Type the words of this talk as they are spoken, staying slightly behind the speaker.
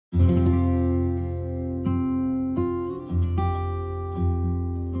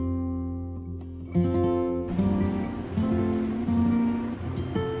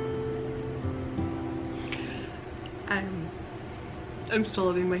I'm still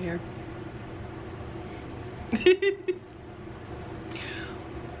loving my hair.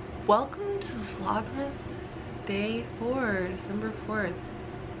 Welcome to Vlogmas Day 4, December 4th.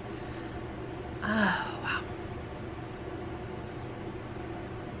 Oh, wow.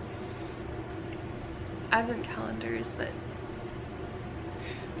 Advent calendars, but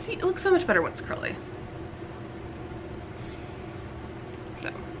see, it looks so much better when it's curly.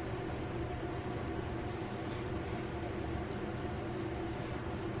 So.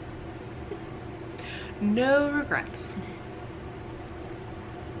 No regrets.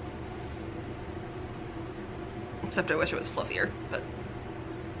 Except I wish it was fluffier, but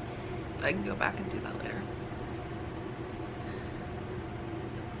I can go back and do that later.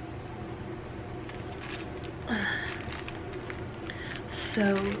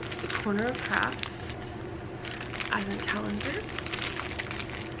 So, the corner of craft advent calendar.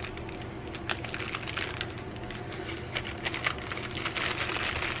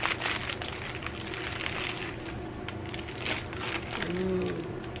 Ooh.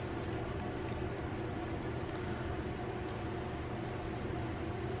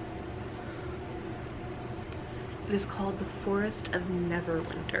 It is called the Forest of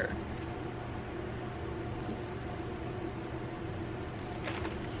Neverwinter.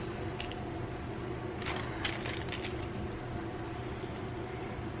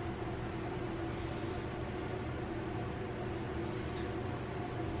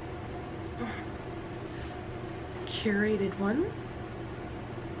 Curated one.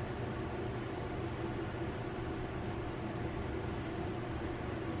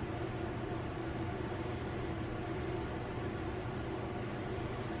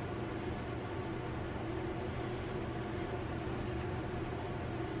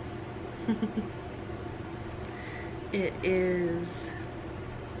 It is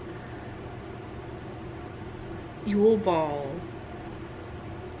Yule Ball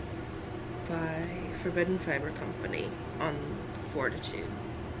by Forbidden Fiber Company on Fortitude.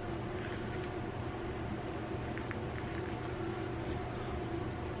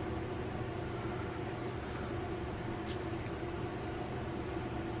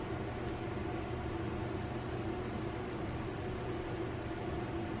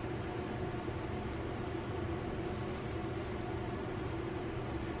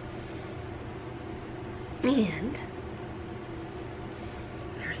 And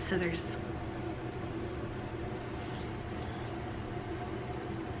there are scissors.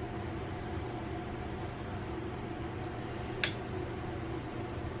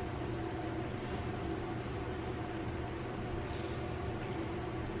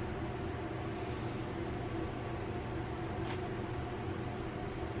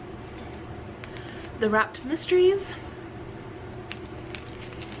 The Wrapped Mysteries.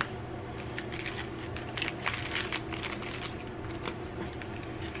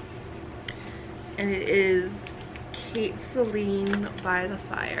 And it is Kate Celine by the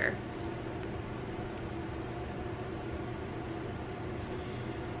Fire.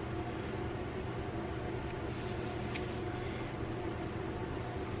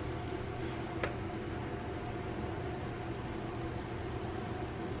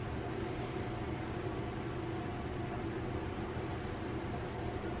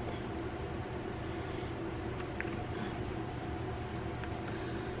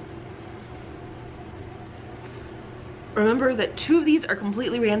 Remember that 2 of these are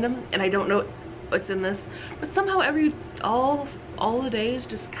completely random and I don't know what's in this, but somehow all the days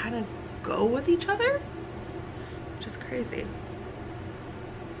just kind of go with each other, which is crazy.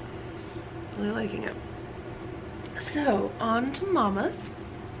 Really liking it. So on to Mama's.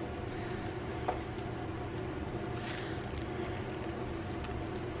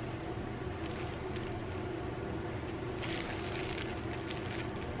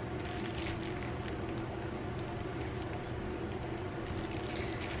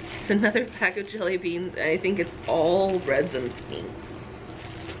 It's another pack of jelly beans, and I think it's all reds and pinks.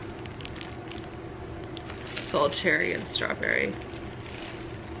 It's all cherry and strawberry.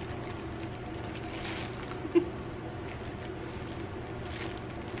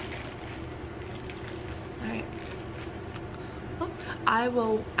 Alright.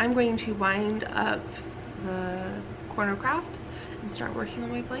 Well, I'm going to wind up the corner craft and start working on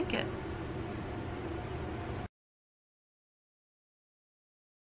my blanket.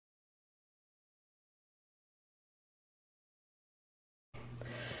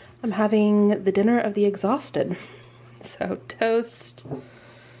 I'm having the dinner of the exhausted. So toast,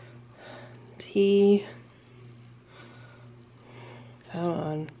 tea, come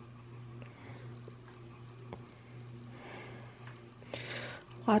on.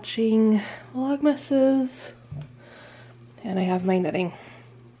 Watching Vlogmases And I have my knitting.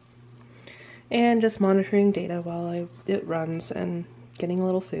 And just monitoring data while it runs and getting a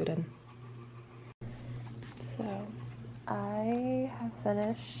little food in. So, I have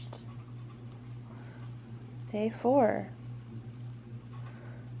finished day 4.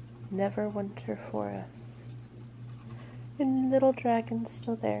 Neverwinter Forest. And little dragon's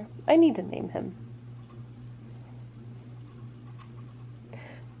still there. I need to name him.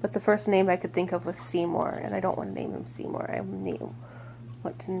 But the first name I could think of was Seymour, and I don't want to name him Seymour. I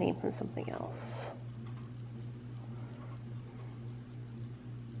want to name him something else.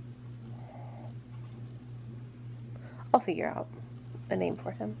 I'll figure out a name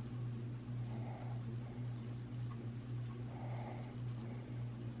for him.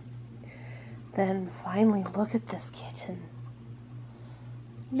 Then finally, look at this kitten.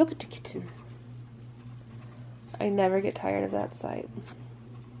 Look at the kitten. I never get tired of that sight.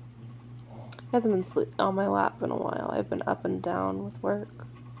 He hasn't been sleep on my lap in a while. I've been up and down with work,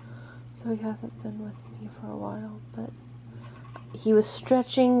 so he hasn't been with me for a while, but he was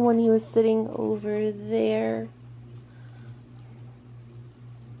stretching when he was sitting over there.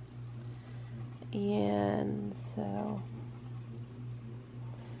 And so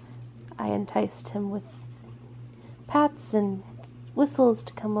I enticed him with pats and whistles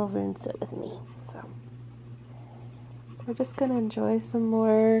to come over and sit with me. So we're just gonna enjoy some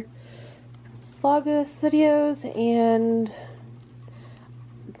more Vlogmas videos, and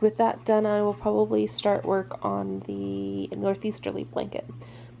with that done, I will probably start work on the northeasterly blanket.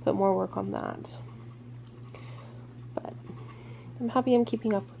 Put more work on that. But I'm happy I'm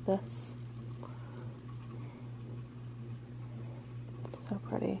keeping up with this. It's so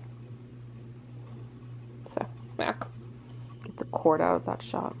pretty. So, back. Get the cord out of that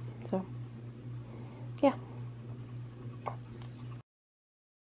shot. So, yeah.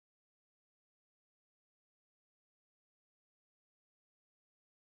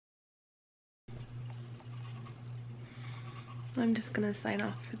 I'm just gonna sign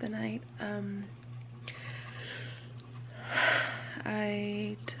off for the night.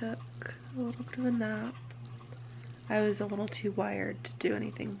 I took a little bit of a nap. I was a little too wired to do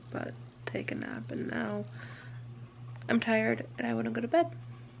anything but take a nap, and now I'm tired and I want to go to bed.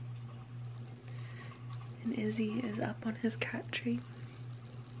 And Izzy is up on his cat tree.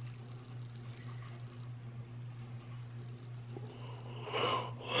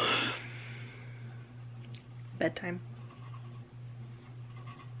 Bedtime.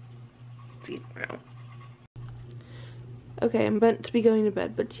 See you tomorrow. Okay, I'm meant to be going to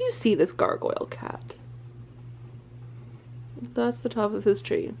bed, but do you see this gargoyle cat? That's the top of his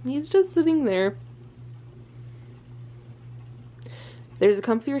tree. He's just sitting there. There's a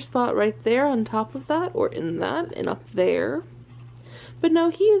comfier spot right there on top of that, or in that, and up there. But no,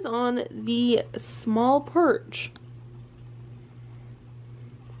 he is on the small perch.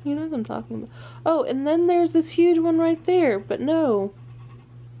 You know what I'm talking about. Oh, and then there's this huge one right there, but no.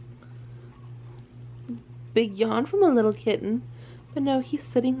 Big yawn from a little kitten, but no, he's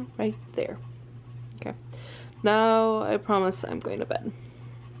sitting right there. Okay. Now, I promise I'm going to bed.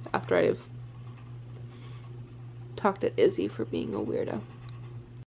 After I've talked at Izzy for being a weirdo.